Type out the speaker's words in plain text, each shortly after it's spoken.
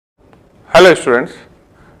Hello students,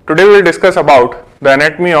 today we will discuss about the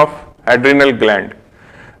anatomy of adrenal gland.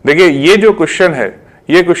 देखिए ये जो question है,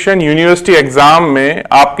 ये क्वेश्चन यूनिवर्सिटी एग्जाम में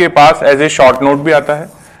आपके पास एज ए शॉर्ट नोट भी आता है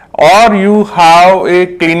और you have a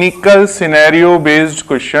clinical scenario based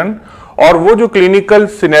question, और वो जो क्लिनिकल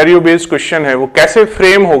सिनेरियो बेस्ड क्वेश्चन है वो कैसे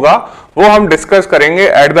फ्रेम होगा वो हम डिस्कस करेंगे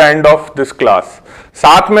at the end of this class.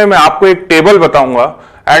 साथ में मैं आपको एक टेबल बताऊंगा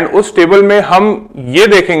एंड उस टेबल में हम ये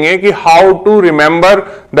देखेंगे कि how to remember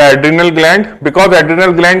the adrenal gland, because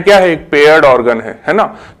adrenal gland क्या है, एक पेयर्ड ऑर्गन है ना.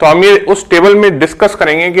 तो हम ये उस टेबल में डिस्कस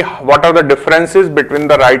करेंगे कि what are the differences between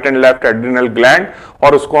the right and left adrenal gland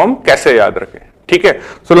और उसको हम कैसे याद रखें. ठीक है,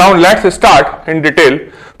 so now let's start in detail.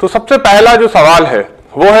 तो सबसे पहला जो सवाल है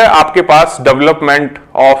वो है आपके पास डेवलपमेंट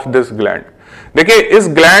ऑफ दिस ग्लैंड. देखिए इस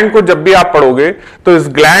ग्लैंड को जब भी आप पढ़ोगे तो इस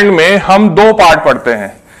ग्लैंड में हम दो पार्ट पढ़ते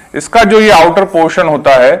हैं. इसका जो ये आउटर पोर्शन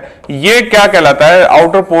होता है ये क्या कहलाता है,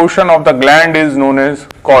 outer portion of the gland is known as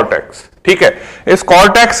cortex. ठीक है, इस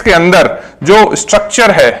कॉर्टेक्स के अंदर जो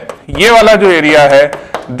स्ट्रक्चर है, ये वाला जो एरिया है,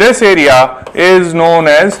 this area is known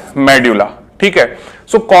as medulla. ठीक है,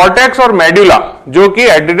 सो कॉर्टेक्स और मेड्यूला जो कि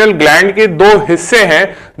एड्रिनल ग्लैंड के दो हिस्से हैं,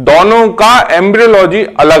 दोनों का एम्ब्रियोलॉजी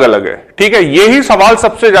अलग अलग है. ठीक है, यही सवाल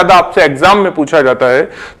सबसे ज्यादा आपसे एग्जाम में पूछा जाता है.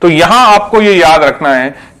 तो यहां आपको ये याद रखना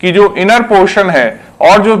है कि जो इनर पोर्शन है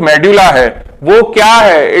और जो मेड्यूला है वो क्या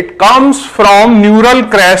है, it comes from neural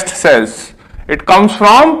crest sales. It comes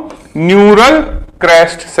from neural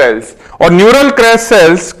crest sales. और न्यूरल क्रेस्ट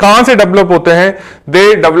सेल्स कहां से डेवलप होते हैं,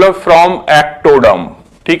 दे डेवलप फ्रॉम एक्टोडर्म.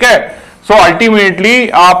 ठीक है, सो अल्टीमेटली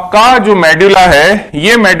आपका जो मेड्यूला है,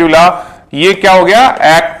 ये मेड्यूला ये क्या हो गया,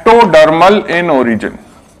 एक्टोडर्मल इन ओरिजिन.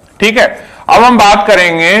 ठीक है, अब हम बात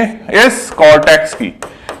करेंगे इस कॉर्टेक्स की.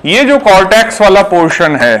 ये जो कॉर्टेक्स वाला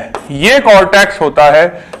पोर्शन है, ये कॉर्टेक्स होता है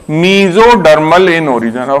मीजोडर्मल इन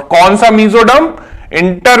ओरिजिन. और कौन सा मीजोडर्म,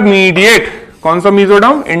 इंटरमीडिएट. कौन सा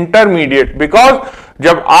मीजोडर्म, इंटरमीडिएट. बिकॉज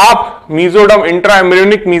जब आप मीजोडर्म, इंट्रा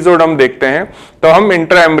एम्ब्रियोनिक मीजोडर्म देखते हैं तो हम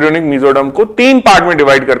इंट्रा एम्ब्रियोनिक मीजोडर्म को तीन पार्ट में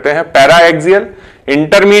डिवाइड करते हैं, para axial,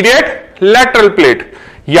 intermediate, lateral plate.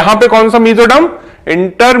 यहां पे कौन सा मीजोडर्म,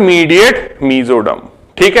 इंटरमीडिएट मीजोडर्म.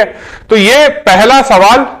 ठीक है, तो ये पहला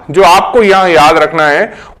सवाल जो आपको यहां याद रखना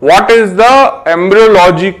है, what is the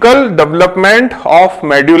embryological development of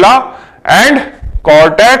medulla and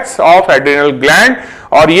cortex of adrenal gland.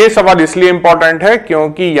 और ये सवाल इसलिए इंपॉर्टेंट है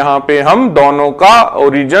क्योंकि यहां पे हम दोनों का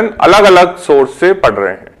ओरिजिन अलग अलग सोर्स से पढ़ रहे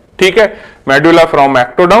हैं. ठीक है, medulla from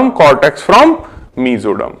ectoderm, cortex from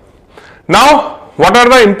mesoderm. Now what are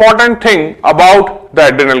the important thing about the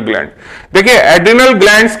adrenal gland. देखिए एड्रिनल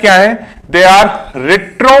ग्लैंड्स क्या है, दे आर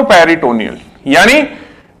रेट्रोपेरिटोनियल, यानी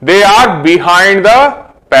they are behind the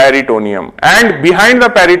peritoneum. And behind the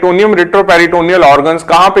peritoneum retroperitoneal organs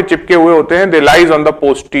कहां पे चिपके हुए होते हैं, दे lies on the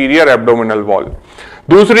posterior abdominal wall.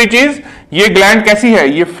 दूसरी चीज, ये ग्लैंड कैसी है,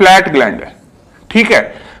 ये फ्लैट ग्लैंड है. ठीक है,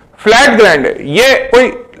 फ्लैट ग्लैंड है. ये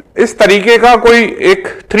कोई इस तरीके का कोई एक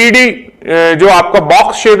 3D जो आपका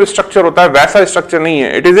बॉक्स शेप स्ट्रक्चर होता है वैसा स्ट्रक्चर नहीं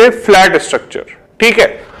है, it is a flat structure. ठीक है,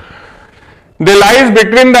 दे lies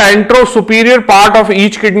between the एंट्रो superior part of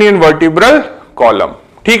each kidney in vertebral column.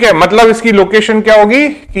 ठीक है, मतलब इसकी लोकेशन क्या होगी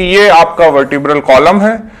कि ये आपका वर्टिब्रल कॉलम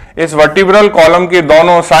है. इस वर्टिब्रल कॉलम के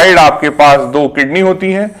दोनों साइड आपके पास दो किडनी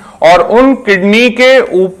होती हैं और उन किडनी के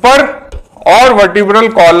ऊपर और वर्टिब्रल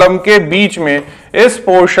कॉलम के बीच में इस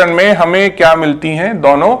पोर्शन में हमें क्या मिलती हैं,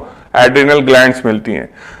 दोनों एड्रिनल ग्लैंड्स मिलती हैं.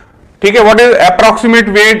 ठीक है, what is approximate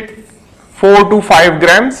wait, 4 to 5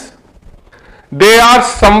 grams. They are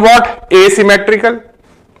somewhat asymmetrical.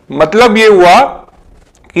 मतलब ये हुआ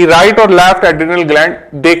कि राइट और लेफ्ट एड्रिनल ग्लैंड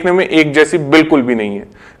देखने में एक जैसी बिल्कुल भी नहीं है.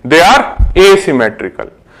 They are asymmetrical.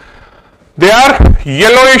 They are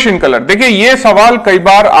yellowish in colour. देखिए ये सवाल कई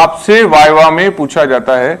बार आपसे वाइवा में पूछा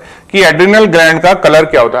जाता है कि एड्रिनल ग्लैंड का कलर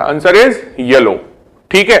क्या होता है, आंसर इज येलो.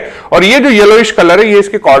 ठीक है, और ये जो येलोइश कलर है ये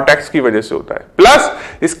इसके कॉर्टेक्स की वजह से होता है. प्लस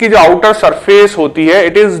इसकी जो आउटर सरफेस होती है,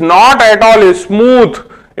 it is not at all smooth,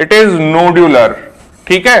 it is nodular.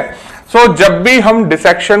 ठीक है, सो जब भी हम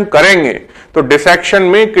डिसेक्शन करेंगे तो डिसेक्शन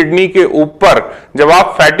में किडनी के ऊपर जब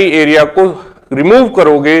आप फैटी एरिया को रिमूव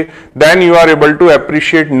करोगे, then you are able to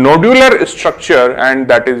appreciate nodular structure and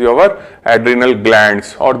that is your adrenal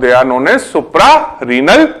glands, और they are known as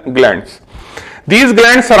suprarenal glands. These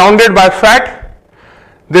glands surrounded by fat,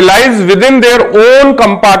 they lies with in their own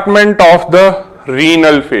compartment of the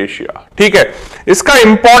renal fascia. ठीक है, इसका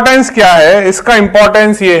importance क्या है, इसका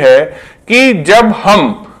importance ये है कि जब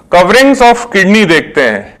हम कवरिंग्स ऑफ किडनी देखते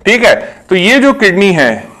हैं, ठीक है, तो ये जो किडनी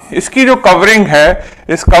है इसकी जो कवरिंग है,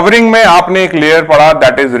 इस कवरिंग में आपने एक लेयर पढ़ा,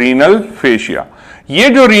 दैट इज रीनल फेशिया. ये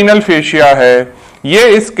जो रीनल फेशिया है ये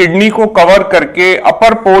इस किडनी को कवर करके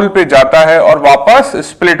अपर पोल पे जाता है और वापस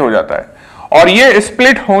स्प्लिट हो जाता है. और ये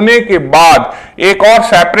स्प्लिट होने के बाद एक और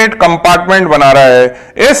सेपरेट कंपार्टमेंट बना रहा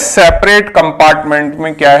है। इस सेपरेट कंपार्टमेंट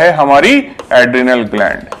में क्या है, हमारी एड्रिनल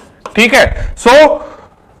ग्लैंड। ठीक है, so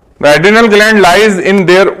the adrenal gland lies in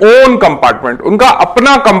their own compartment, उनका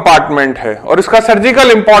अपना कंपार्टमेंट है। और इसका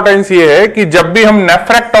सर्जिकल इंपॉर्टेंस ये है कि जब भी हम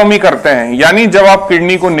नेफ्रेक्टोमी करते हैं, यानी जब आप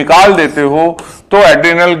किडनी को निकाल देते हो, तो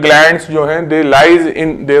एड्रिनल ग्लैंड्स जो है दे lies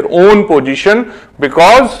in their own position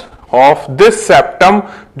because of this septum,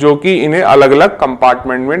 जो कि इन्हें अलग अलग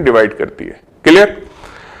कंपार्टमेंट में डिवाइड करती है। Clear?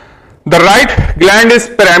 The right gland is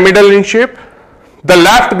pyramidal in shape, the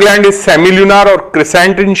left gland is semilunar और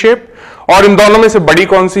क्रिसेंट इन शेप, और इन दोनों में से बड़ी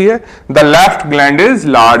कौन सी है? The left gland is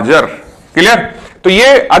larger. Clear? तो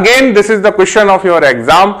ये again this is the question of your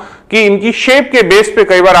exam कि इनकी शेप के बेस पे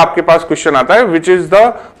कई बार आपके पास क्वेश्चन आता है, which is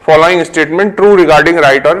the following statement true regarding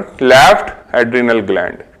right और लेफ्ट एड्रिनल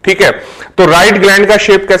ग्लैंड। ठीक है, तो राइट ग्लैंड का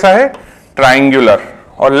शेप कैसा है? ट्राइंगुलर,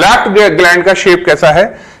 और लेफ्ट ग्लैंड का शेप कैसा है?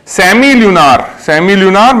 सेमील्यूनार।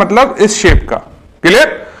 सेमील्यूनार मतलब इस शेप का।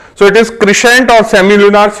 Clear? So it is crescent और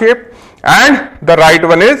सेमील्यूनार shape, and the right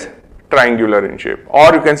one is triangular in shape, or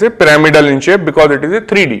you can say pyramidal in shape because it is a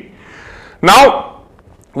 3D. Now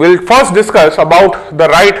we'll first discuss about the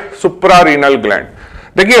right suprarenal gland.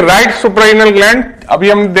 देखिए right suprarenal gland अभी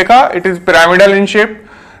हमने देखा it is pyramidal in shape.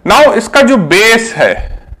 Now इसका जो base है,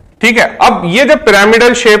 ठीक है, अब ये जब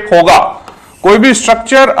pyramidal shape होगा, कोई भी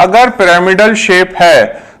स्ट्रक्चर अगर pyramidal shape है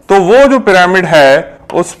तो वो जो पिरामिड है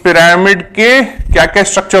उस पिरामिड के क्या क्या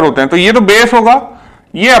स्ट्रक्चर होते हैं? तो ये तो बेस होगा,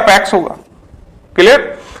 ये अपेक्स होगा।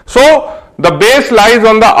 Clear? So the base lies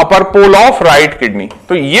on the upper pole of right kidney.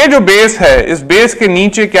 तो ये जो बेस है, इस बेस के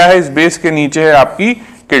नीचे क्या है? इस बेस के नीचे है आपकी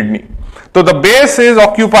किडनी। तो the base is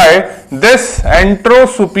occupy this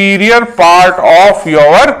anterosuperior part of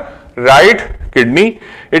your right kidney.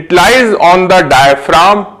 It lies on the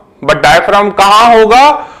diaphragm, but diaphragm कहां होगा?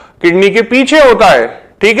 किडनी के पीछे होता है।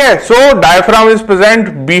 ठीक है, so diaphragm is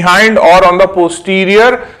present behind or on the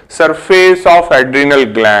posterior surface of adrenal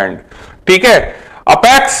gland. ठीक है,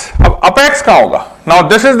 अपेक्स, अब अपेक्स कहां होगा? Now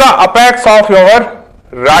this is the apex of your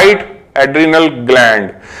right adrenal gland.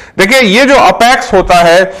 देखिए ये जो अपेक्स होता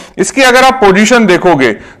है, इसकी अगर आप पोजीशन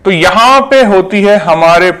देखोगे तो यहां पे होती है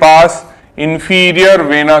हमारे पास इंफीरियर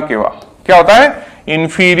वेना केवा। क्या होता है?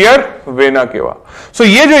 Inferior vena cava. सो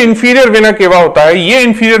ये जो इंफीरियर वेना केवा होता है, ये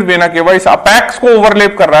इंफीरियर वेना केवा इस अपेक्स को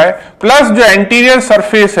ओवरलेप कर रहा है, प्लस जो एंटीरियर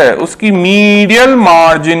सरफेस है उसकी मीडियल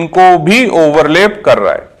मार्जिन को भी ओवरलेप कर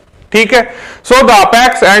रहा है। ठीक है, so the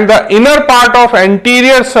apex and the inner part of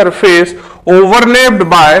anterior surface ओवरलेप्ड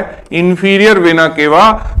bye inferior vena cava.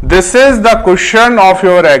 This is the question of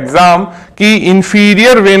your exam कि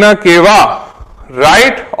इंफीरियर वेना केवा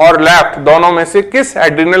राइट और लेफ्ट दोनों में से किस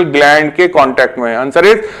एड्रिनल ग्लैंड के कांटेक्ट में है? Answer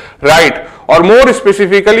is right. और more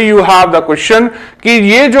specifically you have the question कि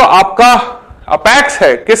ये जो आपका अपेक्स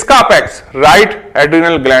है, किसका अपेक्स? राइट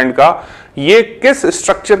एड्रिनल ग्लैंड का। ये किस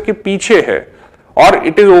स्ट्रक्चर के पीछे है? और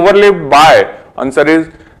it is overlapped by, answer is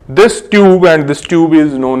this tube, and this tube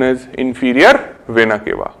is known as inferior vena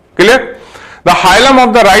cava. Clear? The hilum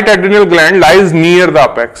of the right adrenal gland lies near the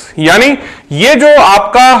apex. यानी ये जो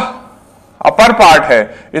आपका अपर पार्ट है,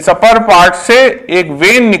 इस upper part से एक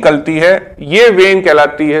when निकलती है, ये वेन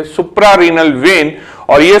कहलाती है सुप्रारीनल वेन,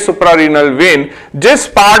 और ये सुप्रारीनल वेन जिस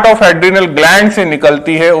पार्ट ऑफ एड्रिनल ग्लैंड से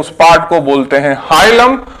निकलती है उस पार्ट को बोलते हैं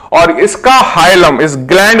हाइलम। और इसका हाइलम, इस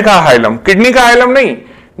ग्लैंड का हाइलम, किडनी का हाइलम नहीं,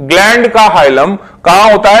 ग्लैंड का हाइलम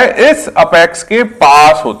कहां होता है? इस अपेक्स के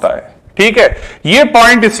पास होता है। ठीक है, ये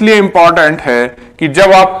पॉइंट इसलिए इंपॉर्टेंट है कि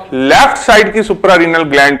जब आप लेफ्ट साइड की सुप्रारीनल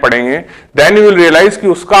ग्लैंड पढ़ेंगे, देन यू विल रियलाइज कि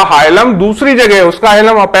उसका हाइलम दूसरी जगह है, उसका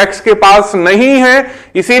हाइलम अपेक्स के पास नहीं है,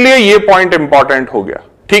 इसीलिए ये पॉइंट इंपॉर्टेंट हो गया।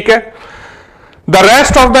 ठीक है, the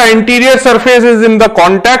rest of the interior surface is in the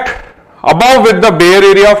contact above with the bare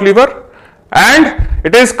area of liver, and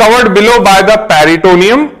it is covered below by the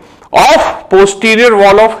peritoneum of posterior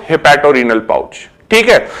wall of hepatorenal pouch. ठीक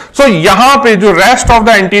है, सो यहां पे जो rest of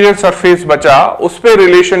the interior surface बचा, उस पे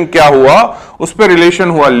relation क्या हुआ? उस पे रिलेशन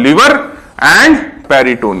हुआ लिवर एंड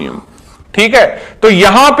पेरिटोनियम। ठीक है, तो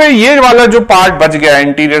यहां पे ये वाला जो पार्ट बच गया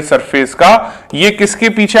इंटीरियर सरफेस का, ये किसके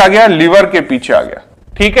पीछे आ गया? लिवर के पीछे आ गया।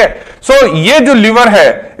 ठीक है, सो ये जो लिवर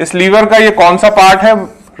है, इस लिवर का ये कौन सा पार्ट है?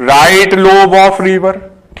 Right lobe of liver.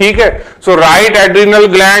 ठीक है, सो राइट एड्रिनल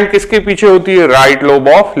ग्लैंड किसके पीछे होती है? राइट लोब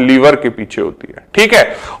ऑफ लीवर के पीछे होती है। ठीक है,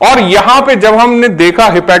 और यहां पे जब हमने देखा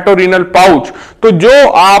हेपेटोरिनल पाउच, तो जो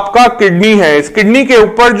आपका किडनी है, इस किडनी के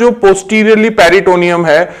ऊपर जो पोस्टीरियरली पेरिटोनियम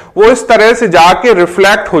है, वो इस तरह से जाके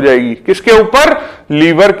रिफ्लेक्ट हो जाएगी। किसके ऊपर?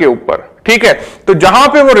 लीवर के ऊपर। ठीक है, तो जहां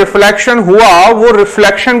पे वो रिफ्लेक्शन हुआ, वो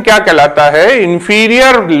रिफ्लेक्शन क्या कहलाता है?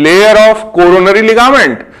 Inferior layer of coronary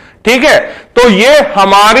ligament. ठीक है, तो ये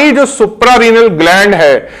हमारी जो सुप्रारीनल ग्लैंड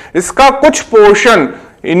है इसका कुछ portion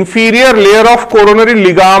inferior layer of coronary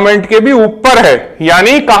ligament के भी ऊपर है,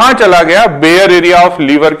 यानी कहां चला गया, बेयर एरिया ऑफ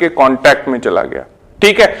लीवर के कांटेक्ट में चला गया।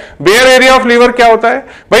 ठीक है, बेयर एरिया ऑफ लीवर क्या होता है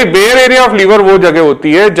भाई, बेयर एरिया ऑफ लीवर वो जगह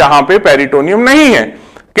होती है जहां पे पेरिटोनियम नहीं है।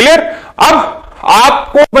 क्लियर। अब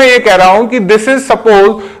आपको मैं ये कह रहा हूं कि this is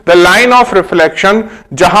suppose the line of reflection,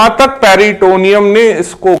 जहां तक पेरिटोनियम ने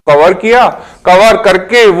इसको कवर किया, कवर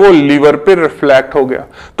करके वो लीवर पे रिफ्लेक्ट हो गया।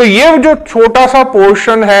 तो ये जो छोटा सा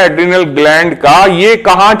पोर्शन है एड्रिनल ग्लैंड का, ये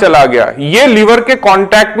कहां चला गया, ये लीवर के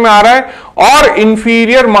कांटेक्ट में आ रहा है और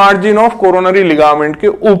inferior margin of coronary ligament के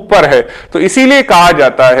ऊपर है। तो इसीलिए कहा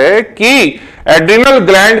जाता है कि एड्रिनल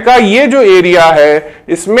ग्लैंड का ये जो एरिया है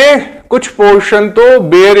इसमें कुछ पोर्शन तो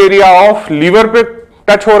बेयर एरिया ऑफ लीवर पे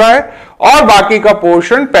टच हो रहा है और बाकी का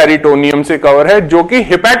पोर्शन पेरिटोनियम से कवर है, जो कि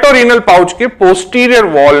हेपेटोरीनल पाउच के पोस्टीरियर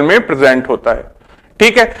वॉल में प्रेजेंट होता है।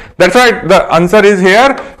 ठीक है, that's why the answer is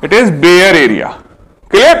here, it is bear area.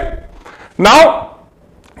 Clear. Now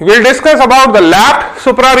we'll discuss about the left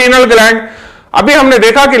suprarenal gland। अभी हमने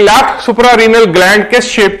देखा कि लेफ्ट सुप्रारीनल ग्लैंड किस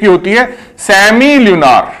शेप की होती है, सेमी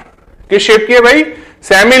ल्यूनार। किस शेप की है भाई,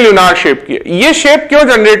 सेमी ल्यूनार शेप की है। ये शेप क्यों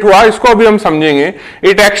जनरेट हुआ इसको अभी हम समझेंगे।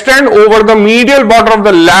 It extend over the medial border of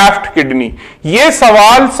the left kidney. ये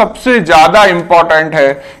सवाल सबसे ज्यादा इंपॉर्टेंट है।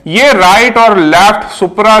 ये राइट और लेफ्ट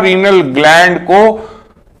सुप्रारीनल ग्लैंड को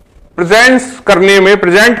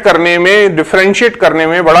प्रेजेंट करने में डिफरेंशिएट करने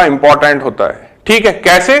में बड़ा इंपॉर्टेंट होता है। ठीक है,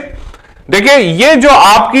 कैसे, देखिए ये जो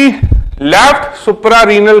आपकी लेफ्ट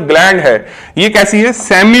सुप्रारीनल ग्लैंड है ये कैसी है,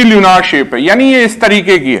 सेमी ल्यूनार शेप है, यानी ये इस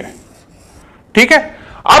तरीके की है। ठीक है,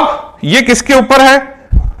 अब ये किसके ऊपर है,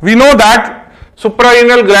 we know that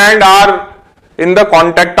suprarenal gland are in the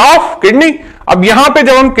contact of kidney. अब यहां पे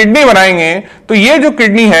जब हम किडनी बनाएंगे तो ये जो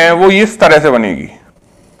किडनी है वो इस तरह से बनेगी।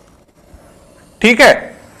 ठीक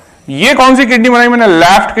है, ये कौन सी किडनी बनाई मैंने,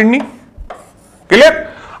 लेफ्ट किडनी। क्लियर।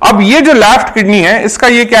 अब ये जो लेफ्ट किडनी है इसका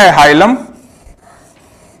ये क्या है, हाइलम।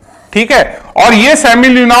 ठीक है, और ये सेमी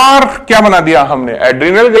ल्यूनार क्या बना दिया हमने,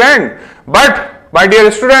 adrenal gland. But my dear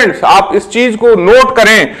students, आप इस चीज को नोट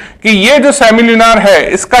करें कि ये जो सेमी ल्यूनार है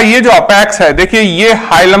इसका ये जो अपेक्स है, देखिए ये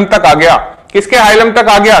हाइलम तक आ गया। किसके हाइलम तक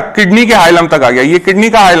आ गया, किडनी के हाइलम तक आ गया। ये किडनी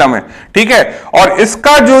का हाइलम है। ठीक है, और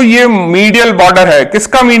इसका जो ये मीडियल बॉर्डर है,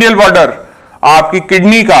 किसका मीडियल बॉर्डर, आपकी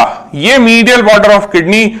किडनी का। ये medial border of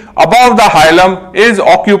kidney above the hilum is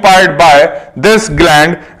occupied by this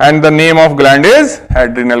gland and the name of gland is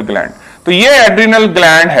adrenal gland. तो ये एड्रिनल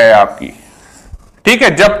ग्लैंड है आपकी। ठीक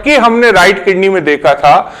है, जबकि हमने राइट किडनी में देखा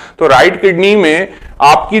था तो राइट किडनी में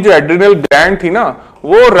आपकी जो एड्रिनल ग्लैंड थी ना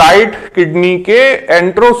वो राइट किडनी के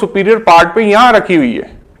एंट्रो सुपीरियर पार्ट पे यहां रखी हुई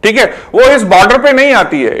है। ठीक है, वो इस बॉर्डर पे नहीं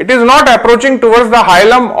आती है, it is not approaching towards the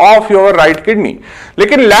hilum of your right kidney.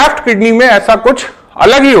 लेकिन लेफ्ट किडनी में ऐसा कुछ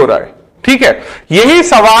अलग ही हो रहा है। ठीक है, यही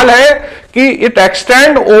सवाल है कि it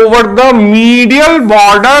extend over the medial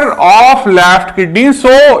border of left kidney,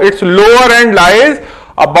 so it's lower and lies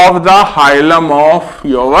above the hilum of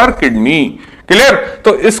your kidney. Clear.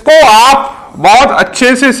 तो इसको आप बहुत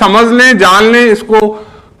अच्छे से समझ लें, जान लें, इसको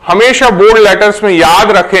हमेशा बोल्ड लेटर्स में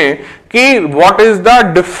याद रखें कि what is the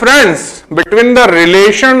difference between the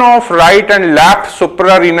relation of right and left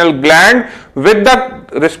suprarenal gland with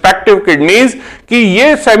the respective kidneys. कि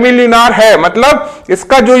ये सेमी ल्यूनार है, मतलब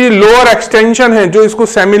इसका जो ये लोअर एक्सटेंशन है जो इसको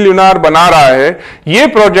सेमी ल्यूनार बना रहा है, ये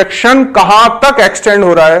प्रोजेक्शन कहां तक एक्सटेंड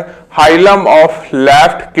हो रहा है, हाइलम ऑफ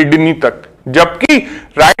लेफ्ट किडनी तक। जबकि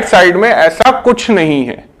राइट साइड में ऐसा कुछ नहीं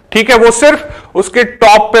है। ठीक है, वो सिर्फ उसके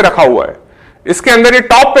टॉप पे रखा हुआ है, इसके अंदर ये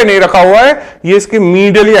टॉप पे नहीं रखा हुआ है, ये इसके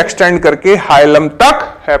मीडियली एक्सटेंड करके हाइलम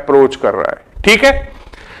तक अप्रोच कर रहा है। ठीक है,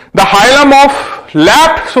 the hilum of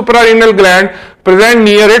left suprarenal gland present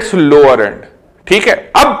near it's lower and. ठीक है,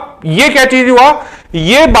 अब ये क्या चीज हुआ,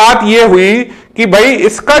 ये बात ये हुई कि भाई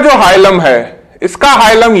इसका जो हाइलम है, इसका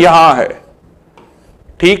हाइलम यहां है।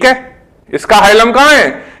 ठीक है, इसका हाइलम कहां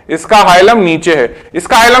है, इसका हाइलम नीचे है।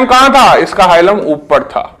 इसका हाइलम कहां था, इसका हाइलम ऊपर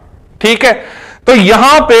था। ठीक है, तो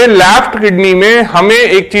यहां पे लेफ्ट किडनी में हमें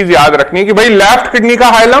एक चीज याद रखनी है कि भाई लेफ्ट किडनी का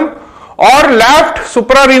हाइलम और लेफ्ट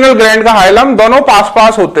सुप्रारीनल ग्लैंड का हाइलम दोनों पास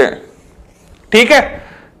पास होते हैं। ठीक है,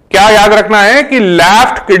 क्या याद रखना है कि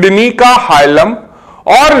लेफ्ट किडनी का हाइलम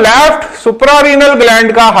और लेफ्ट सुप्रारीनल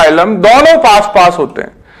ग्लैंड का हाइलम दोनों पास पास होते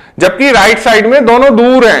हैं, जबकि राइट साइड में दोनों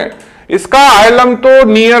दूर हैं। इसका हाइलम तो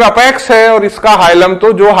नियर अपेक्स है और इसका हाइलम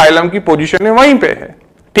तो जो हाइलम की पोजीशन है वहीं पे है।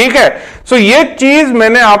 ठीक है, सो ये चीज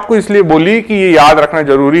मैंने आपको इसलिए बोली कि ये याद रखना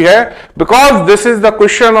जरूरी है, because this is the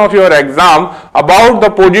question of your exam about the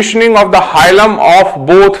positioning of the hilum of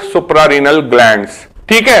both suprarenal glands.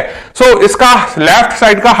 ठीक है, सो इसका लेफ्ट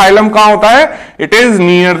साइड का हाइलम कहां होता है, it is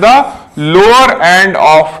near the lower end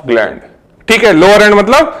of gland. ठीक है, लोअर एंड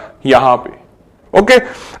मतलब यहां पे। Okay,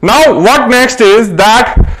 now what next is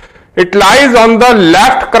that it lies on the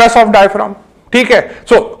left cross of diaphragm. ठीक है,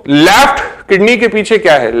 सो लेफ्ट किडनी के पीछे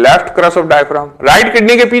क्या है? Left cross of diaphragm. Right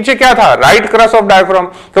kidney के पीछे क्या था? Right cross of diaphragm.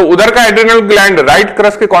 तो उधर का adrenal gland right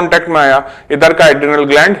cross K contact में आया, इधर का adrenal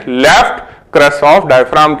gland left cross of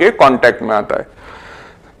diaphragm के कांटेक्ट में आता है।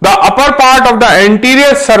 The upper part of the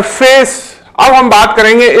anterior surface, अब हम बात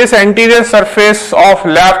करेंगे इस anterior surface of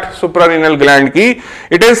left suprarenal gland की।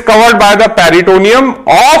 It is covered by the peritoneum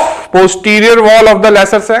of posterior wall of the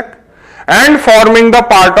lesser sac and forming the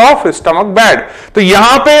part of stomach bed. तो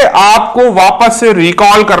यहां पे आपको वापस से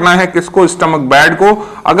रिकॉल करना है किसको? स्टमक बेड को।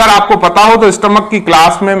 अगर आपको पता हो तो स्टमक की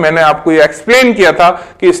क्लास में मैंने आपको ये एक्सप्लेन किया था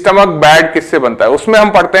कि स्टमक बेड किससे बनता है। उसमें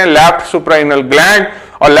हम पढ़ते हैं लेफ्ट सुप्रारीनल ग्लैंड,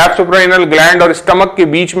 और लेफ्ट सुप्रारीनल ग्लैंड और स्टमक के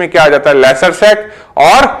बीच में क्या आ जाता है? लेसर सैक,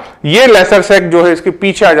 और ये लेसर सैक जो है इसके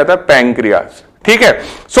पीछे आ जाता है पैंक्रियाज। ठीक है,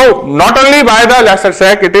 so not only by the lesser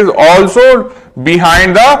sac, it is also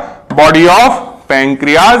behind the body of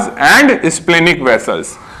pancreas and splenic vessels.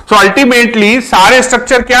 So ultimately सारे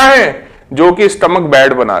स्ट्रक्चर क्या है? जो कि स्टमक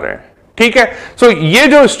बेड बना रहे हैं। ठीक है, सो ये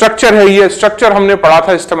जो स्ट्रक्चर है, ये स्ट्रक्चर हमने पढ़ा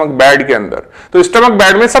था स्टमक बेड के अंदर। तो स्टमक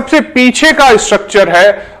बेड में सबसे पीछे का स्ट्रक्चर है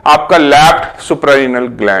आपका लेफ्ट सुप्रारीनल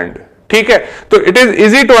ग्लैंड। ठीक है, तो it is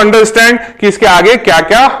easy to understand कि इसके आगे क्या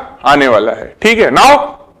क्या आने वाला है। ठीक है, now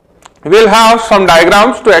will have some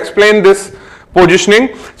diagrams to explain this positioning.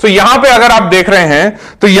 सो यहां पे अगर आप देख रहे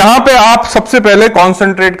हैं तो यहां पे आप सबसे पहले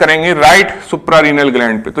कॉन्सेंट्रेट करेंगे राइट सुप्रारीनल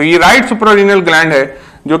ग्लैंड पे। तो ये राइट सुप्रारीनल ग्लैंड है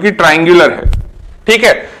जो कि ट्राइंगुलर है। ठीक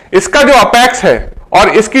है, इसका जो अपेक्स है और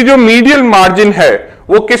इसकी जो मीडियल मार्जिन है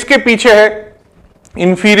वो किसके पीछे है?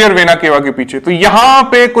 इंफीरियर वेना केवा के पीछे। तो यहां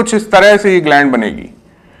पे कुछ इस तरह से ये ग्लैंड बनेगी।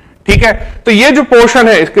 ठीक है, तो ये जो पोर्शन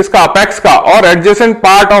है इसका अपेक्स का और adjacent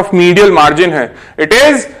part of medial margin है, it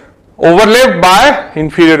is ओवरलेप्ड bye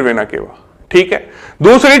inferior vena cava. ठीक है,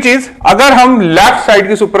 दूसरी चीज, अगर हम लेफ्ट साइड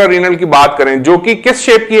की सुप्रारीनल की बात करें जो कि किस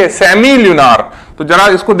शेप की है? सेमी ल्यूनार। तो जरा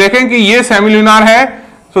इसको देखें कि ये सेमी ल्यूनार है।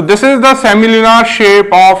 So this is the semi ल्यूनार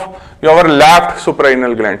shape of your left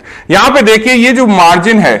suprarenal gland. यहां पे देखिए ये जो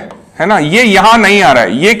मार्जिन है ना, ये यहां नहीं आ रहा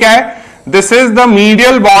है। ये क्या है? This is the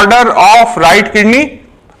medial border of right kidney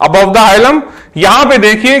above the hilum. यहां पे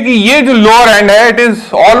देखिए कि ये जो लोअर एंड है इट इज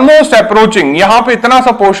ऑलमोस्ट अप्रोचिंग, यहां पे इतना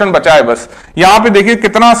सा पोर्शन बचा है बस। यहां पे देखिए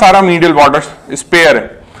कितना सारा मीडियल बॉर्डर स्पेयर है।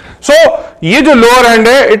 सो ये जो लोअर एंड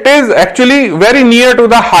है it is actually very near to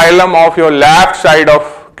the hilum of your left side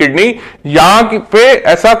of kidney. यहां पे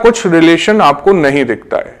ऐसा कुछ रिलेशन आपको नहीं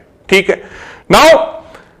दिखता है। ठीक है, नाउ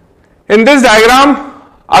इन दिस डायग्राम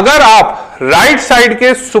अगर आप राइट साइड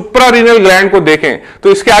के सुप्रारीनल ग्लैंड को देखें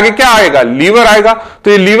तो इसके आगे क्या आएगा? लीवर आएगा।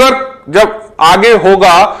 तो ये लीवर जब आगे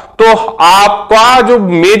होगा तो आपका जो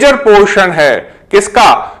मेजर पोर्शन है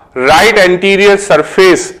किसका? राइट एंटीरियर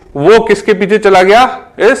सरफेस, वो किसके पीछे चला गया?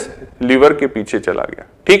 इस लीवर के पीछे चला गया।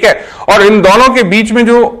 ठीक है, और इन दोनों के बीच में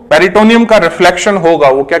जो पेरिटोनियम का रिफ्लेक्शन होगा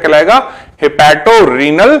वो क्या कहलाएगा?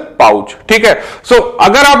 हेपेटोरीनल पाउच। ठीक है, सो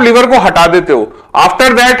अगर आप लीवर को हटा देते हो,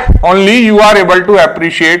 after that only you are able to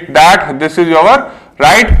appreciate that this is your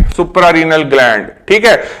right suprarenal gland. ठीक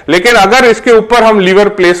है, लेकिन अगर इसके ऊपर हम लीवर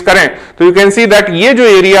प्लेस करें तो यू कैन सी दैट ये जो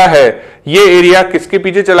एरिया है, ये एरिया किसके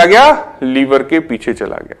पीछे चला गया? लीवर के पीछे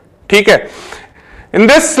चला गया। ठीक है, in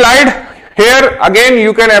this slide here again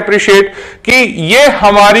you can appreciate कि ये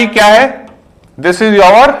हमारी क्या है? This is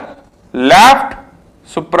your left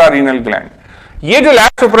suprarenal gland. ये जो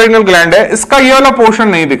लेफ्ट सुप्रारीनल ग्लैंड है इसका ये वाला पोर्शन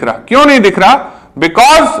नहीं दिख रहा। क्यों नहीं दिख रहा?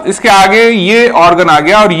 बिकॉज इसके आगे ये ऑर्गन आ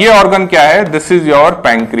गया, और ये ऑर्गन क्या है? This is your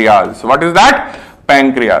pancreas. What is that?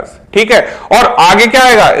 Pancreas. ठीक है, और आगे क्या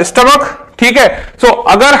आएगा? स्टमक। ठीक है, सो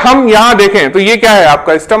अगर हम यहां देखें तो ये क्या है?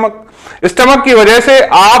 आपका स्टमक। स्टमक की वजह से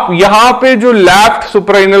आप यहां पे जो लेफ्ट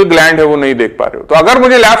सुप्रारीनल ग्लैंड है वो नहीं देख पा रहे हो। तो अगर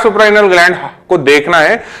मुझे लेफ्ट सुप्रारीनल ग्लैंड को देखना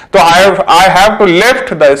है तो I have to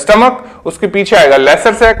lift the stomach. उसके पीछे आएगा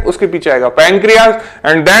लेसर सैक, उसके पीछे आएगा pancreas,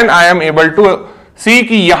 and then I am able to सी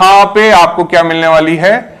कि यहां पे आपको क्या मिलने वाली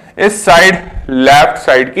है? इस साइड लेफ्ट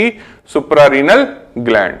साइड की सुप्रारीनल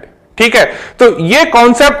ग्लैंड। ठीक है, तो ये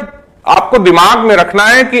कॉन्सेप्ट आपको दिमाग में रखना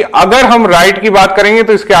है कि अगर हम राइट की बात करेंगे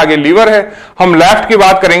तो इसके आगे लीवर है, हम लेफ्ट की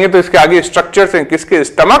बात करेंगे तो इसके आगे स्ट्रक्चर्स हैं किसके?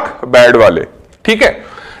 स्टमक बेड वाले। ठीक है,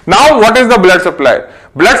 now what is the blood supply?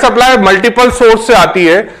 Blood supply multiple source से आती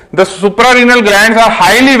है। The suprarenal glands are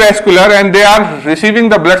highly vascular and they are receiving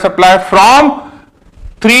the blood supply from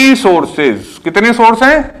 3 sources. कितने सोर्स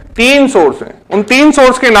हैं? 3 सोर्स हैं। उन 3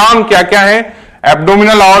 सोर्स के नाम क्या क्या है?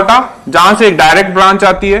 एब्डोमिनल आर्टा, जहां से एक डायरेक्ट ब्रांच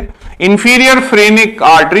आती है, इंफीरियर फ्रेनिक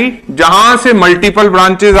आर्टरी, जहां से मल्टीपल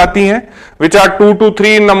ब्रांचेस आती हैं, which are 2 to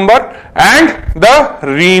 3 in number, and the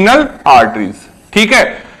renal arteries. ठीक है,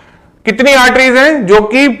 कितनी आर्टरीज हैं जो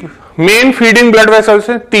कि मेन फीडिंग ब्लड वेसल्स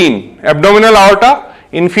हैं? 3, abdominal आर्टा,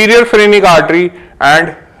 inferior phrenic artery and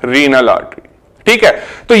renal artery. ठीक है,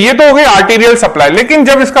 तो ये तो हो गई आर्टीरियल सप्लाई। लेकिन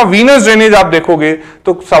जब इसका वीनस ड्रेनेज आप देखोगे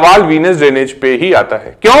तो सवाल वीनस ड्रेनेज पे ही आता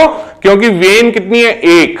है। क्यों? क्योंकि वेन कितनी है?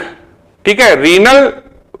 1। ठीक है, रीनल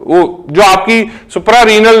वो जो आपकी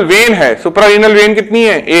सुप्रारीनल वेन है, सुप्रारीनल वेन कितनी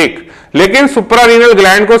है? 1। लेकिन सुप्रारीनल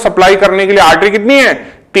ग्लैंड को सप्लाई करने के लिए आर्टरी कितनी है?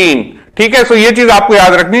 3। ठीक है, सो ये चीज आपको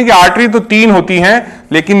याद रखनी है कि आर्टरी तो 3 होती हैं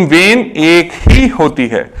लेकिन वेन 1 ही होती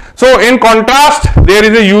है। सो in contrast there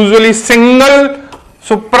is a usually single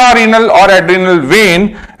suprarenal or adrenal vein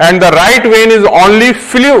and the right vein is only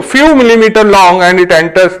few millimeter long and it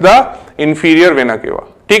enters the inferior vena cava।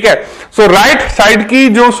 ठीक है, सो राइट साइड की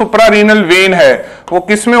जो सुप्रारीनल वेन है वो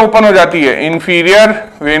किस में open हो जाती है? इंफीरियर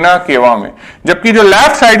वेना केवा में। जबकि जो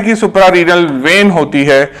लेफ्ट साइड की सुप्रारीनल वेन होती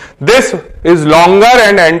है this is longer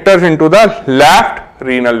and enters into the left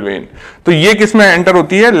renal vein. तो ये किस में एंटर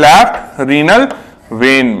होती है? लेफ्ट रीनल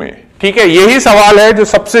वेन में। ठीक है, यही सवाल है जो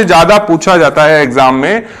सबसे ज्यादा पूछा जाता है एग्जाम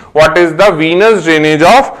में, what is the Venus drainage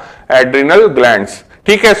of adrenal glands.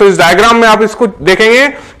 ठीक है, सो इस डायग्राम में आप इसको देखेंगे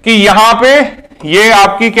कि यहां पे ये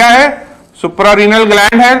आपकी क्या है? सुप्रारीनल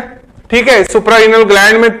ग्लैंड है। ठीक है, सुप्रारीनल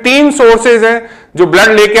ग्लैंड में 3 सोर्सेज हैं जो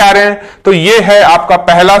ब्लड लेके आ रहे हैं। तो ये है आपका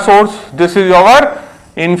पहला source, this is your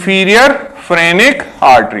inferior phrenic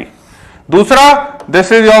artery. दूसरा,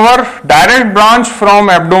 this is your direct branch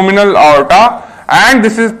from abdominal आर्टा and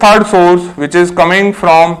this is third source which is coming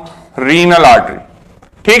from renal artery।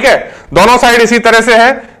 ठीक है, दोनों साइड इसी तरह से है।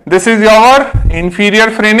 this is your inferior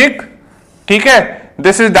phrenic। ठीक है,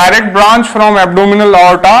 this is direct branch from abdominal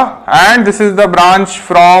aorta and this is the branch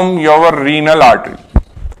from your renal artery।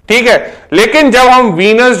 ठीक है, लेकिन जब हम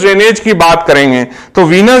वीनस ड्रेनेज की बात करेंगे तो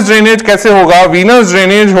वीनस ड्रेनेज कैसे होगा? वीनस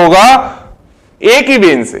ड्रेनेज होगा एक ही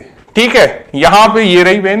वेन से। ठीक है, यहां पे ये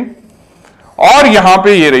रही वेन और यहां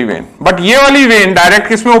पे ये रही वेन, बट ये वाली वेन डायरेक्ट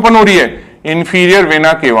किस में ओपन हो रही है? इंफीरियर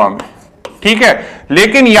वेना केवा में। ठीक है,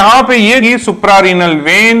 लेकिन यहां पे ये suprarenal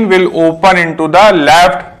when will open into the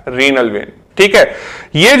left renal vein. ठीक है,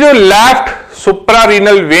 ये जो लेफ्ट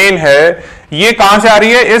सुप्रारीनल वेन है ये कहां से आ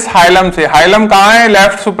रही है? इस हाइलम से। हाइलम कहां है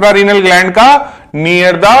लेफ्ट सुप्रारीनल ग्लैंड का?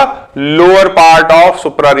 Near the lower part of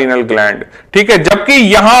suprarenal gland. ठीक है, जबकि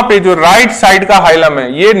यहां पे जो राइट साइड का हाइलम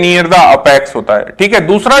है ये नियर द अपेक्स होता है। ठीक है,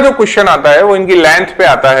 दूसरा जो क्वेश्चन आता है वो इनकी लेंथ पे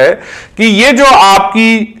आता है कि ये जो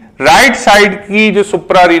आपकी राइट साइड की जो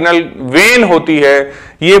सुप्रारीनल वेन होती है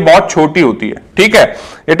ये बहुत छोटी होती है। ठीक है,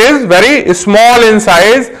 it is very small in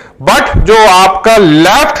size, but जो आपका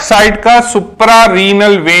लेफ्ट साइड का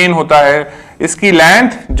सुप्रारीनल वेन होता है इसकी लेंथ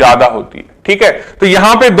ज्यादा होती है। ठीक है, तो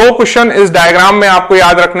यहां पे 2 क्वेश्चन इस डायग्राम में आपको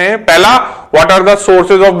याद रखने हैं। पहला, what are the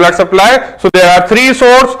sources of blood supply? So there are 3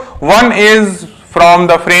 source, one is from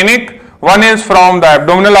the phrenic, one is from the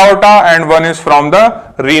abdominal आर्टा and one is from the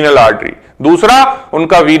renal artery. दूसरा,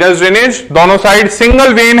 उनका वीनस ड्रेनेज, दोनों side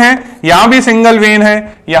single when है, यहां भी single when है,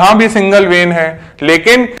 यहां भी single when है,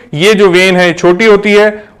 लेकिन ये जो वेन है छोटी होती है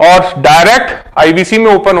और डायरेक्ट आईवीसी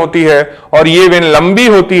में ओपन होती है, और ये वेन लंबी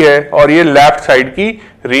होती है और ये लेफ्ट साइड की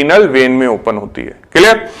रीनल वेन में ओपन होती है।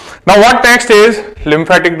 Clear? Now what next is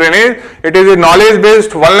lymphatic drainage? It is a knowledge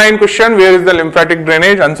based one line question. Where is the lymphatic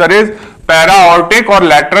drainage? Answer is para aortic or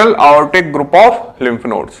lateral aortic group of lymph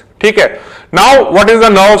nodes. ठीक है, now what is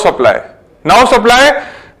the nerve supply? Nerve supply,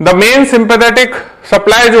 the main sympathetic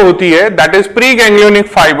supply जो होती है that is preganglionic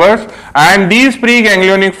fibers, and these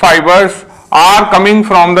preganglionic fibers are coming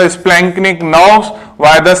from the splanchnic nerves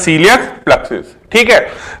via the celiac plexus। ठीक है,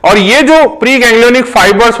 और ये जो प्रीगैंग्लियोनिक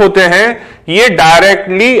फाइबर्स होते हैं ये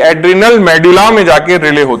डायरेक्टली एड्रिनल मेडुला में जाके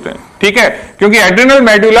रिले होते हैं। ठीक है, क्योंकि एड्रिनल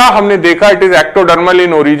मेडुला हमने देखा it is ectodermal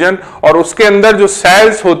in origin, और उसके अंदर जो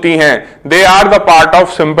सेल्स होती हैं they are the part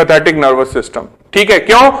of sympathetic nervous system. ठीक है,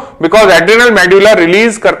 क्यों? बिकॉज एड्रिनल मेडुला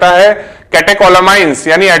रिलीज करता है कैटेकोलामाइंस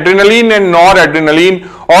यानी एड्रिनलिन एंड नॉर एड्रिनलिन,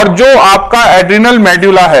 और जो आपका एड्रिनल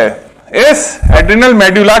मेडुला है, इस एड्रिनल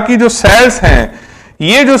मेडुला की जो सेल्स हैं,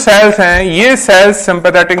 ये जो सेल्स हैं ये सेल्स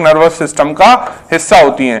सिंपैथेटिक नर्वस सिस्टम का हिस्सा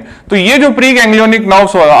होती हैं। तो ये जो प्रीगैंग्लियोनिक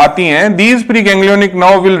नर्व्स आती हैं, these प्रीगैंग्लियोनिक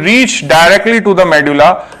nerve will reach directly to the medulla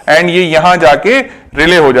and ये यहां जाके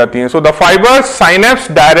रिले हो जाती हैं। So the fibres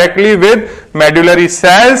synapse directly with medullary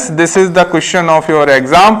sales. This is the question of your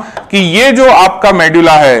exam कि ये जो आपका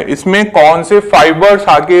मेडुला है इसमें कौन से फाइबर्स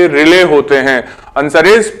आके रिले होते हैं? Answer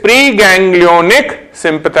is प्रीगैंग्लियोनिक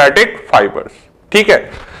sympathetic fibres. ठीक है,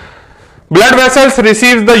 blood vessels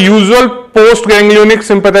receives the usual post ganglionic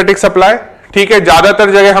sympathetic supply. ठीक है,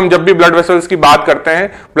 ज्यादातर जगह हम जब भी ब्लड वेसल्स की बात करते हैं,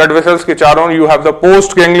 ब्लड वेसल्स के चारों you have the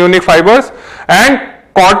post ganglionic fibres, and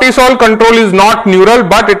cortisol control is not neural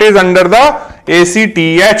but it is under the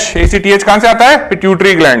ACTH. ACTH कहां से आता है?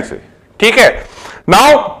 पिट्यूटरी ग्लैंड से। ठीक है।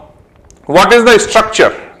 Now what is the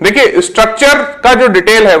structure? देखिए स्ट्रक्चर का जो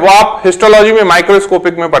डिटेल है वो आप हिस्टोलॉजी में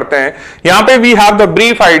माइक्रोस्कोपिक में पढ़ते हैं। यहां पे we have the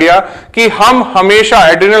brief idea कि हम हमेशा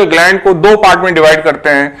एड्रिनल ग्लैंड को दो पार्ट में डिवाइड करते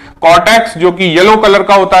हैं, कॉर्टेक्स जो कि येलो कलर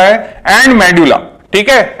का होता है एंड मेडुला, ठीक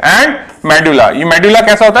है, एंड मेडुला। ये मेडुला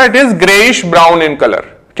कैसा होता है? It is greyish brown in colour,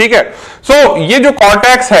 ठीक है। सो ये जो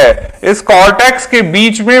कॉर्टेक्स है, इस कॉर्टेक्स के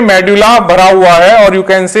बीच में मेडुला भरा हुआ है और you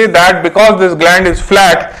can say that because this gland is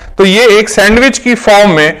flat, तो ये एक सैंडविच की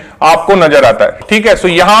फॉर्म में आपको नजर आता है, ठीक है। सो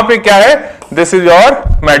यहां पे क्या है? This is your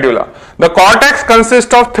medulla. The cortex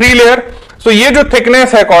consist of 3 layer. सो ये जो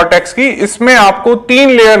थिकनेस है कॉर्टेक्स की, इसमें आपको 3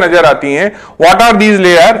 लेयर नजर आती हैं। What are these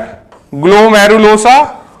layer? Glomerulosa,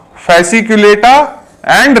 fasciculata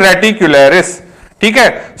and reticularis, ठीक है।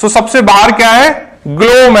 सो सबसे बाहर क्या है?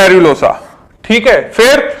 ग्लोमेरुलोसा, ठीक है,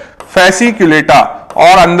 फिर फेसिकुलेटा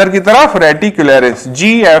और अंदर की तरफ reticularis,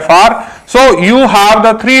 GFR। So you have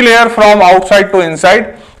the 3 layer from outside to inside,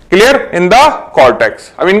 clear, in the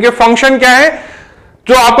cortex. अब इनके फंक्शन क्या है?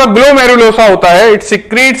 जो आपका ग्लोमेरुलोसा होता है, इट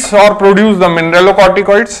सिक्रीट्स और प्रोड्यूस द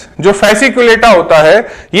मिनरलोकॉर्टिकॉइड्स। जो फेसिकुलेटा होता है,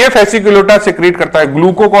 ये फेसिकुलेटा सिक्रीट करता है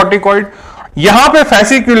ग्लूकोकॉर्टिकॉइड। यहां पे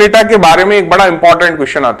फेसिकुलेटा के बारे में एक बड़ा इंपॉर्टेंट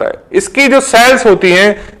क्वेश्चन आता है। इसकी जो सेल्स होती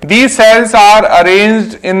हैं, दी sales are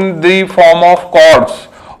arranged in the form of chords,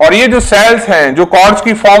 और ये जो सेल्स हैं जो कॉर्ड्स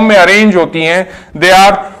की फॉर्म में अरेंज होती हैं, दे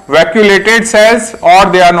आर वैक्यूलेटेड सेल्स और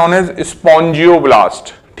दे आर नोन एज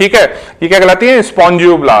स्पॉन्जियोब्लास्ट, ठीक है। ये क्या कहलाती है?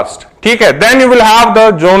 स्पॉन्जियोब्लास्ट, ठीक है। Then you will have the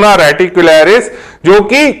zona reticularis, जो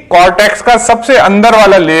कि कॉर्टेक्स का सबसे अंदर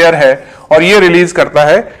वाला लेयर है और ये रिलीज करता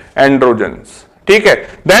है एंड्रोजन्स, ठीक है।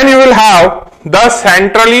 Then you will have the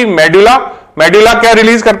centrally medulla. Medulla क्या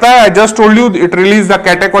रिलीज करता है? I just told you, it release the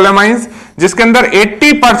कैटेकोलेमाइंस, जिसके अंदर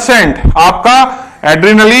 80% आपका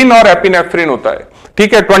एड्रिनलिन और एपिनेफ्रिन होता है,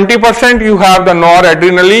 ठीक है। 20% you have the nor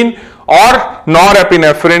adrenaline और nor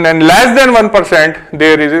epinephrine, and less than 1%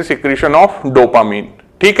 there is a secretion of dopamine,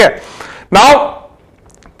 ठीक है। नाउ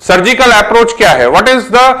सर्जिकल अप्रोच क्या है? What is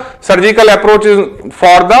the surgical approach is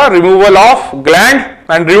for the removal of gland,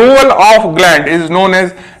 and removal of gland is known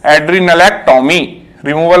as एड्रिनलेक्टोमी।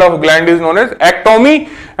 Removal of gland is known as ectomy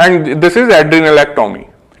and this is एड्रिनलेक्टोमी,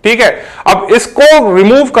 ठीक है। अब इसको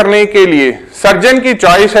remove करने के लिए surgeon की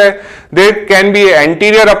चॉइस है। There can be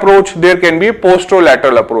anterior approach, there can be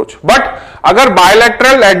पोस्टरोलैटरल approach, but अगर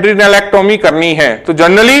बायलैटरल एड्रिनलेक्टोमी करनी है तो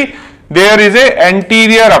generally there is a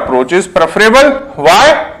anterior approach is preferable. Why?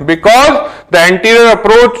 Because the anterior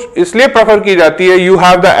approach इसलिए prefer की जाती है, you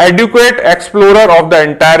have the adequate explorer of the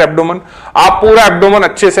entire abdomen. आप पूरा abdomen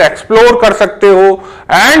अच्छे से explore कर सकते हो,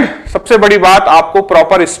 and सबसे बड़ी बात, आपको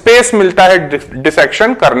proper space मिलता है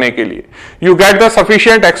dissection करने के लिए. You get the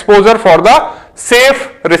sufficient exposure for the safe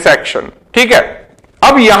resection. ठीक है।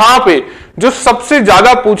 अब यहां पे जो सबसे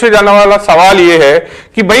ज्यादा पूछे जाने वाला सवाल यह है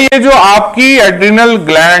कि भाई ये जो आपकी एड्रिनल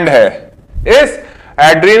ग्लैंड है, इस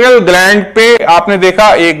एड्रिनल ग्लैंड पे आपने देखा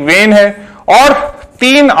एक वेन है और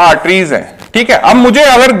 3 आर्टरीज हैं, ठीक है। अब मुझे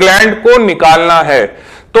अगर ग्लैंड को निकालना है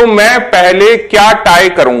तो मैं पहले क्या टाई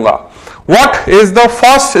करूंगा? What is the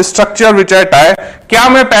first structure which I tie? क्या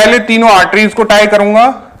मैं पहले तीनों आर्टरीज को टाई करूंगा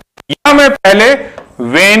या मैं पहले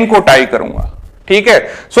वेन को टाई करूंगा? ठीक है।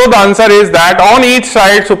 So the answer is that on each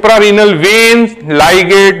side suprarenal veins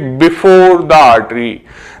ligate before the artery.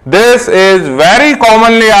 This is very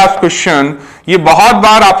commonly asked question. ये बहुत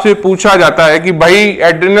बार आपसे पूछा जाता है कि भाई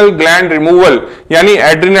एड्रिनल ग्लैंड रिमूवल यानी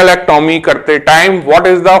एड्रिनलेक्टोमी करते time what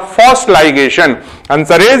is the first ligation?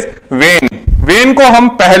 Answer is when. When को हम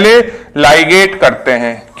पहले लाइगेट करते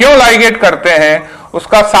हैं। क्यों लाइगेट करते हैं?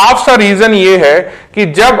 उसका साफ सा रीजन ये है कि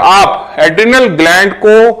जब आप एड्रिनल ग्लैंड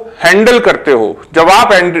को हैंडल करते हो, जब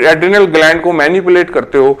आप एड्रिनल ग्लैंड को मैनिपुलेट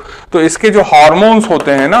करते हो, तो इसके जो हार्मोन्स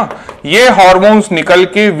होते हैं ना, ये हार्मोन्स निकल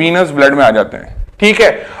के वीनस ब्लड में आ जाते हैं। ठीक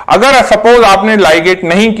है। अगर सपोज आपने लाइगेट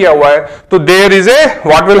नहीं किया हुआ है तो there is a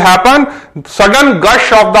what will happen, sudden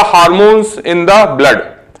गश of the hormones in the blood.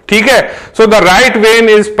 ठीक है। So the right when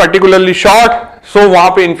is particularly short, सो वहां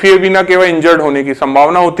पे इंफीरियर वीना केवल इंजर्ड होने की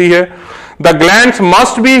संभावना होती है। The glands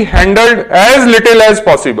must be handled as little as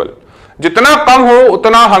possible. जितना कम हो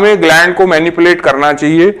उतना हमें ग्लैंड को मैनिपुलेट करना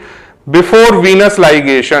चाहिए बिफोर वीनस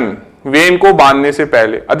लाइगेशन, वेन को बांधने से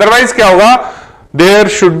पहले। अदरवाइज क्या होगा? There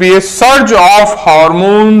should be A surge of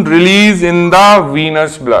hormone release in the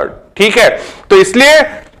venous blood. ठीक है। तो इसलिए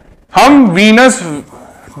हम वीनस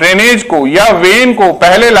ड्रेनेज को या वेन को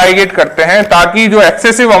पहले लाइगेट करते हैं ताकि जो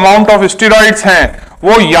एक्सेसिव अमाउंट ऑफ स्टेरॉइड्स हैं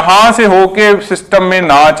वो यहां से होके सिस्टम में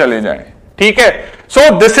ना चले जाएं। ठीक है। So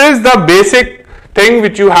this is the basic thing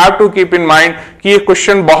which you have to keep in mind कि ये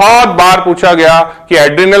क्वेश्चन बहुत बार पूछा गया कि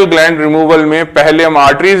एड्रिनल ग्लैंड रिमूवल में पहले हम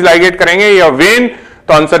आर्टरीज लाइगेट करेंगे या वेन?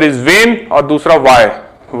 तो आंसर इज वेन। और दूसरा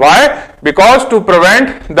why because to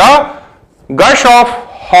prevent the gush of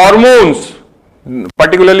hormones,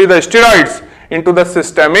 particularly the steroids, into the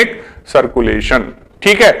systemic circulation.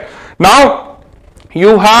 ठीक है. Now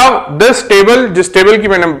you have this table, जिस टेबल की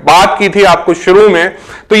मैंने बात की थी आपको शुरू में,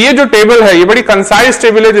 तो ये जो टेबल है ये बड़ी कंसाइज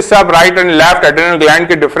टेबल है जिससे आप right and left adrenal gland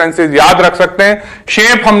के डिफरेंसेस याद रख सकते हैं.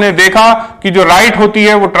 शेप हमने देखा कि जो राइट होती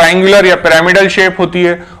है वो ट्राइंगुलर या पिरामिडल शेप होती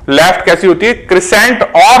है, लेफ्ट कैसी होती है, क्रिसेंट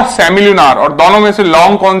और सेमिलुनार, और दोनों में से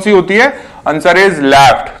लॉन्ग कौन सी होती है, आंसर इज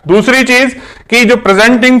लेफ्ट. दूसरी चीज कि जो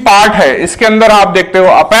प्रेजेंटिंग पार्ट है इसके अंदर आप देखते हो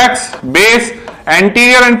apex, base,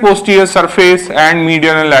 anterior and posterior surface and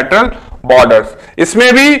medial and lateral borders.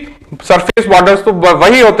 इसमें भी सरफेस बॉर्डर्स तो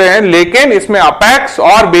वही होते हैं लेकिन इसमें अपेक्स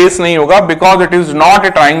और बेस नहीं होगा because it is not a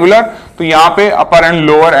triangular. तो यहां पे अपर एंड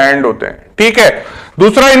लोअर एंड होते हैं. ठीक है.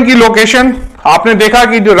 दूसरा इनकी लोकेशन आपने देखा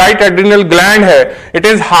कि जो राइट एड्रिनल ग्लैंड है it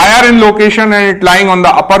is higher in location and it lying on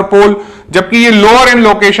the upper पोल, जबकि ये लोअर इन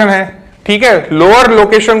लोकेशन है. ठीक है. लोअर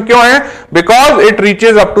लोकेशन क्यों है, because it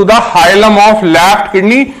reaches up to the hilum of left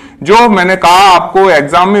kidney, जो मैंने कहा आपको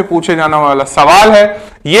एग्जाम में पूछे जाने वाला सवाल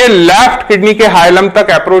है. ये लेफ्ट किडनी के हाइलम तक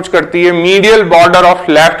अप्रोच करती है, medial border of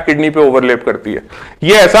left kidney पे ओवरलैप करती है.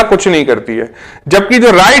 ये ऐसा कुछ नहीं करती है. जबकि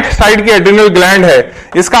जो राइट साइड की एड्रिनल ग्लैंड है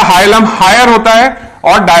इसका हाइलम हायर होता है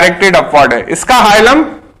और डायरेक्टेड अपवर्ड है, इसका हाइलम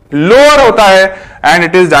लोअर होता है and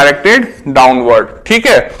it is directed downward. ठीक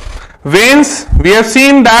है. Veins, we have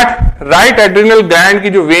seen that right adrenal gland की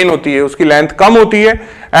जो वेन होती है उसकी लेंथ कम होती है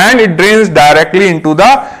and it drains directly into the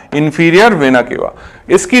inferior vena cava.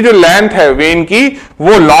 इसकी जो लेंथ है वेन की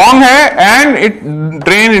वो लॉन्ग है and it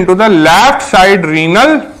drain into the left side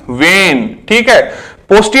renal vein. ठीक है.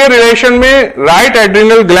 पोस्टीरियर रिलेशन में राइट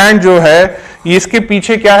एड्रिनल ग्लैंड जो है इसके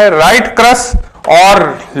पीछे क्या है, राइट क्रस, और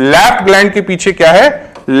लेफ्ट ग्लैंड के पीछे क्या है,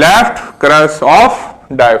 लेफ्ट क्रस ऑफ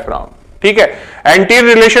डायफ्राम. ठीक है. एंटीरियर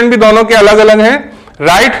रिलेशन भी दोनों के अलग अलग हैं.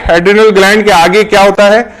 राइट एड्रिनल ग्लैंड के आगे क्या होता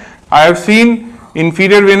है, I have seen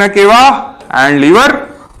inferior vena cava and liver.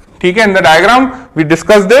 ठीक है. In the diagram we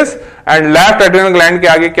discuss this. And left adrenal gland के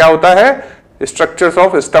आगे क्या होता है, structures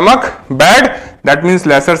of stomach, bed, that means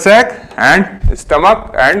laser sac and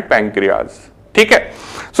stomach and pancreas. ठीक है.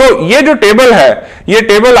 सो ये जो टेबल है ये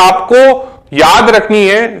टेबल आपको याद रखनी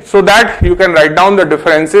है so that you can write down the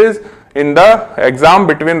differences in the exam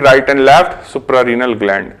between right and left suprarenal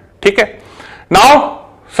gland. ठीक है. Now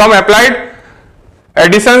some applied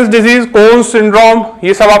Edison's disease, कोन सिंड्रोम,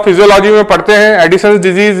 ये सब आप फिजियोलॉजी में पढ़ते हैं. Edison's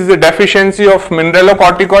disease is a deficiency of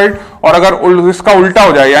mineralocorticoid, और अगर इसका उल्टा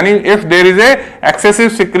हो जाए यानी if there is a excessive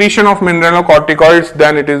secretion of mineralocorticoids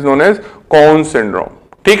then it is known as cone syndrome.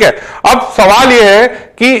 ठीक है. अब सवाल यह है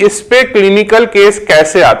कि इस पे क्लिनिकल केस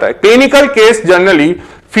कैसे आता है. क्लिनिकल केस जनरली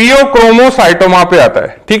फियोक्रोमोसाइटोमा पे आता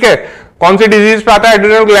है. ठीक है. कौन सी डिजीज पे आता है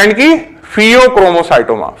एड्रिनल ग्लैंड की,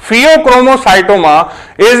 pheochromocytoma. Pheochromocytoma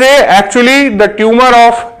is a actually the tumour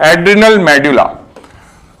of adrenal medulla.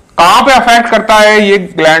 कहां पे अफेक्ट करता है ये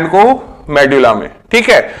ग्लैंड को, मेडुला में. ठीक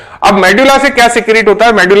है. अब मेडुला से क्या सिक्रीट होता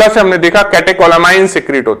है, मेडुला से हमने देखा कैटेकोलामाइन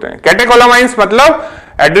सिक्रीट होते हैं. कैटेकोलामाइंस मतलब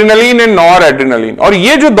एड्रिनलिन एंड नॉर एड्रिनलिन, और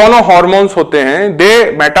ये जो दोनों हार्मोन्स होते हैं दे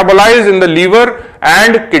metabolise in the liver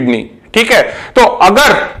and kidney. ठीक है. तो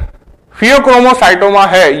अगर फियोक्रोमोसाइटोमा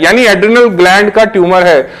है यानी एड्रिनल ग्लैंड का ट्यूमर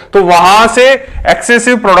है तो वहां से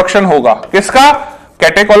एक्सेसिव प्रोडक्शन होगा किसका,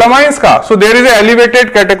 कैटेकोलामाइंस का. So there is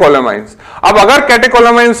elevated catecholamines. अब अगर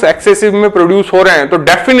कैटेकोलामाइंस एक्सेसिव में प्रोड्यूस हो रहे हैं तो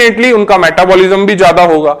डेफिनेटली उनका मेटाबॉलिज्म भी ज्यादा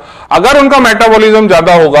होगा. अगर उनका मेटाबॉलिज्म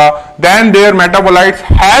ज्यादा होगा then there metabolites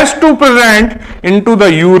has to present into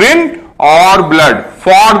the urine और blood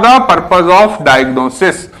for the purpose of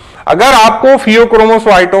diagnosis. अगर आपको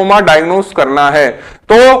फियोक्रोमोसाइटोमा डायग्नोस करना है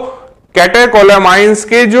तो कैटेकोलामाइंस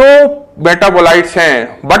के जो मेटाबोलाइट्स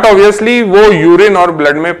हैं बट ऑब्वियसली वो यूरिन और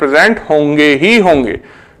ब्लड में प्रेजेंट होंगे ही होंगे.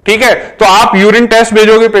 ठीक है. तो आप यूरिन टेस्ट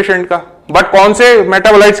भेजोगे पेशेंट का, बट कौन से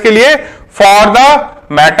मेटाबोलाइट्स के लिए, for the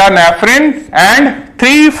मेटानेफ्रिन and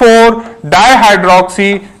 3,4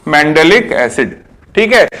 dihydroxy mandelic acid.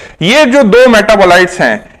 ठीक है. ये जो दो मेटाबोलाइट्स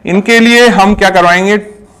हैं इनके लिए हम क्या करवाएंगे,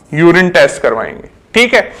 यूरिन टेस्ट करवाएंगे.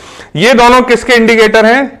 ठीक है. ये दोनों किसके इंडिकेटर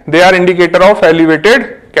हैं, they are indicator of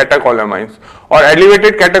elevated catecholamines. और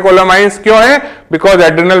एलिवेटेड कैटेकोलामाइंस क्यों है, बिकॉज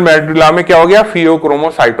एड्रिनल मेडुला में क्या हो गया,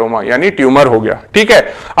 फियोक्रोमोसाइटोमा यानी ट्यूमर हो गया. ठीक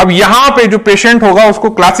है. अब यहां पे जो पेशेंट होगा उसको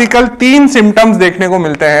क्लासिकल 3 सिम्टम्स देखने को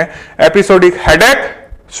मिलते हैं, episodic headache,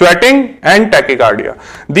 sweating and tachycardia.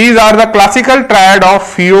 These are the classical triad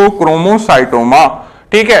of pheochromocytoma.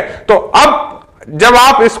 ठीक है. तो अब जब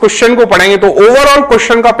आप इस क्वेश्चन को पढ़ेंगे तो ओवरऑल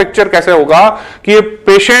क्वेश्चन का पिक्चर कैसे होगा कि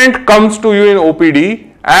patient comes to you in OPD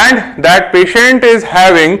and that patient is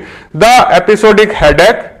having the episodic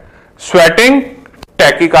headache, sweating,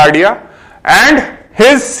 tachycardia, and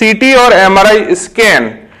his CT or MRI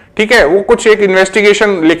scan ठीक है, वो कुछ एक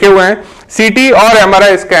इन्वेस्टिगेशन लिखे हुए हैं, सीटी और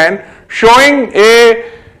एमआरआई स्कैन शोइंग ए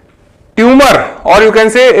ट्यूमर और you can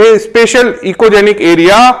say A special echogenic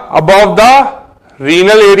area above the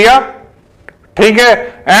renal area, ठीक है,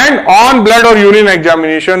 एंड ऑन ब्लड और urine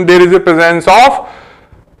examination there is a presence of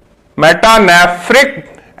metanephric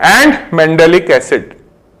and मेंडेलिक acid,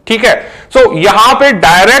 ठीक है। सो यहां पे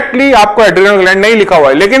डायरेक्टली आपको एड्रेनल ग्लैंड नहीं लिखा हुआ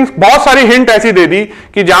है, लेकिन बहुत सारी हिंट ऐसी दे दी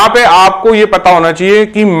कि जहां पे आपको यह पता होना चाहिए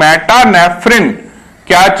कि मेटानेफ्रिन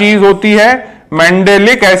क्या चीज होती है,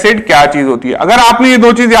 मेंडेलिक एसिड क्या चीज होती है। अगर आपने ये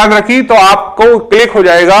दो चीज याद रखी तो आपको क्लिक हो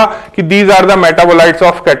जाएगा कि these are the metabolites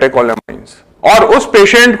of catecholamines. और उस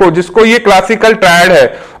पेशेंट को जिसको ये क्लासिकल ट्रायड है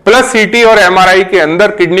प्लस सीटी और एमआरआई के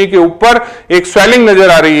अंदर किडनी के ऊपर एक स्वेलिंग नजर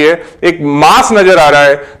आ रही है, एक मास नजर आ रहा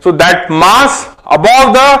है, so that mass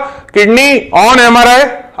above the kidney on MRI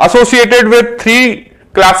associated with 3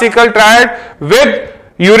 classical triad with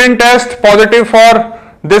urine test positive for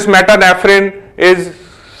this मेटानेफ्रिन is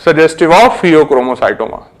suggestive of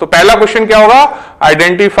pheochromocytoma. तो पहला क्वेश्चन क्या होगा,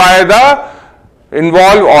 identify the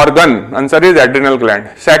involve organ, answer is adrenal gland.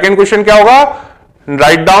 Second question क्या होगा,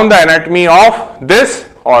 write down the anatomy of this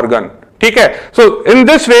organ, ठीक है। सो in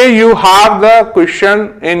this way you have the question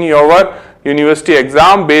in your university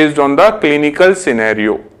exam based on the clinical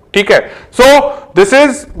scenario, ठीक है। So this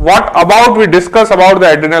is what about we discuss about the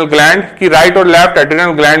adrenal gland कि right और left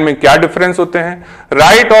adrenal gland में क्या difference होते हैं,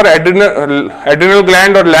 right और adrenal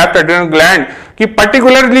gland और लेफ्ट एड्रिनल ग्लैंड कि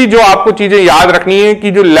पर्टिकुलरली जो आपको चीजें याद रखनी है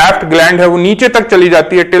कि जो लेफ्ट ग्लैंड है वो नीचे तक चली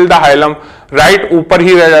जाती है टिल द हाइलम, राइट ऊपर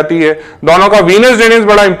ही रह जाती है। दोनों का वीनस ड्रेनेज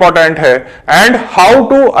बड़ा इंपॉर्टेंट है and how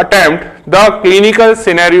to attempt the clinical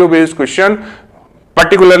scenario based question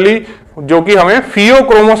particularly जो कि हमें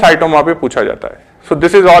फियोक्रोमोसाइटोमा पे पूछा जाता है। So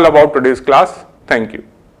this is all about today's class. Thank you.